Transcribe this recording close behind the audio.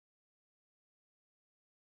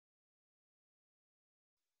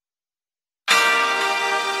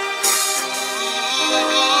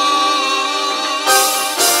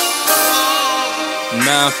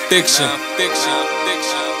Nonfiction.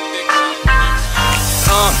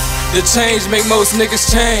 The change make most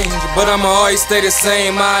niggas change, but I'ma always stay the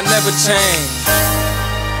same, I never change.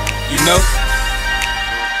 You know?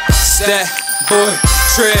 Dat Boy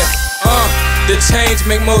Trev. The change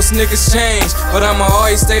make most niggas change, but I'ma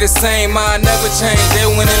always stay the same, I never change. They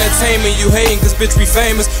win entertainment, you hating cause bitch we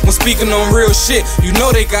famous. When speaking on real shit, you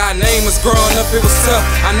know they got names. Growing up it was tough,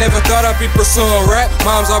 I never thought I'd be pursuing rap.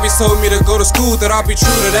 Mom's always told me to go to school, that I'd be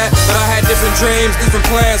true to that. But I had different dreams, different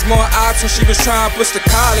plans, more options. She was trying to push to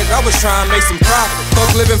college, I was trying to make some profit.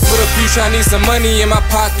 Fuck living for the future, I need some money in my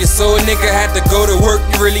pocket. So a nigga had to go to work,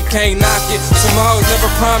 you really can't knock it. Tomorrow's never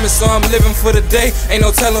promised, so I'm living for the day. Ain't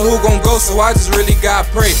no telling who gon' go, so I just really gotta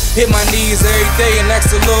pray. Hit my knees every day and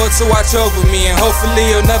ask the Lord to watch over me, and hopefully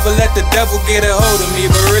he'll never let the devil get a hold of me.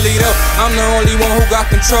 But really though, I'm the only one who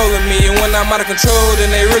got control of me, and when I'm out of control,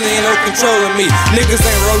 then they really ain't no control of me. Niggas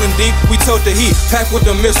ain't rolling deep, we tote the heat, packed with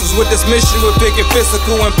the missiles. With this mission, we're big and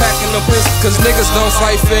physical and packing the pistols. Cause niggas don't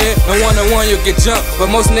fight fair, and one-on-one you'll get jumped.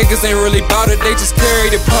 But most niggas ain't really bout it, they just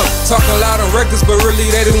carry the pump. Talking loud on records, but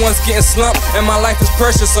really they the ones getting slumped. And my life is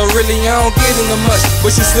precious, so really I don't get into much.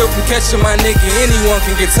 But you still can catch it, my nigga, anyone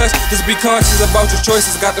can get touched. Just be conscious about your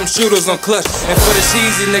choices, got them shooters on clutch. And for the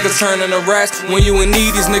cheesy niggas turning to rats, when you in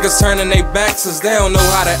need, these niggas turning they backs, cause they don't know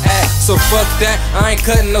how to act. So fuck that, I ain't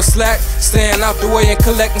cutting no slack, staying out the way and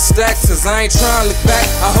collecting stacks, cause I ain't trying to look back.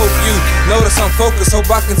 I hope you notice I'm focused, hope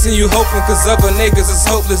I continue hoping, cause other niggas is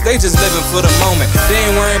hopeless, they just living for the moment. They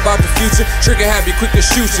ain't worrying about the future, trigger happy quick to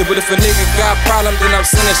shoot you. But if a nigga got a problem, then I'm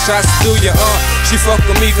sending shots through you. She fuck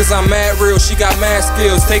with me cause I'm mad real, she got mad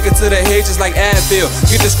skills, take it to the head just like Advil.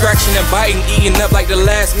 Get distraction and biting, eating up like the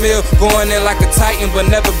last meal. Going in like a titan, but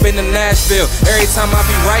never been to Nashville. Every time I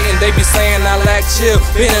be writing, they be saying I lack chill.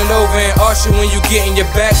 Bending over and arching when you getting your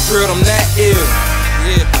back drilled, I'm that ill.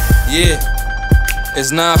 Yeah.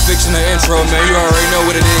 It's Nonfiction, the intro, man. You already know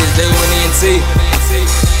what it is. Day one ENT.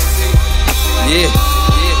 Yeah.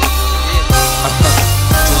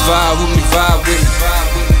 Just vibe with me, vibe with me.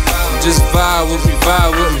 Just vibe with me,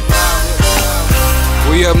 vibe with me.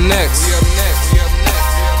 We up next.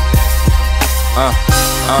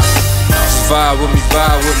 Just vibe with me,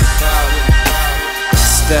 vibe with me.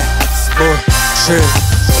 It's Dat Boy Trev.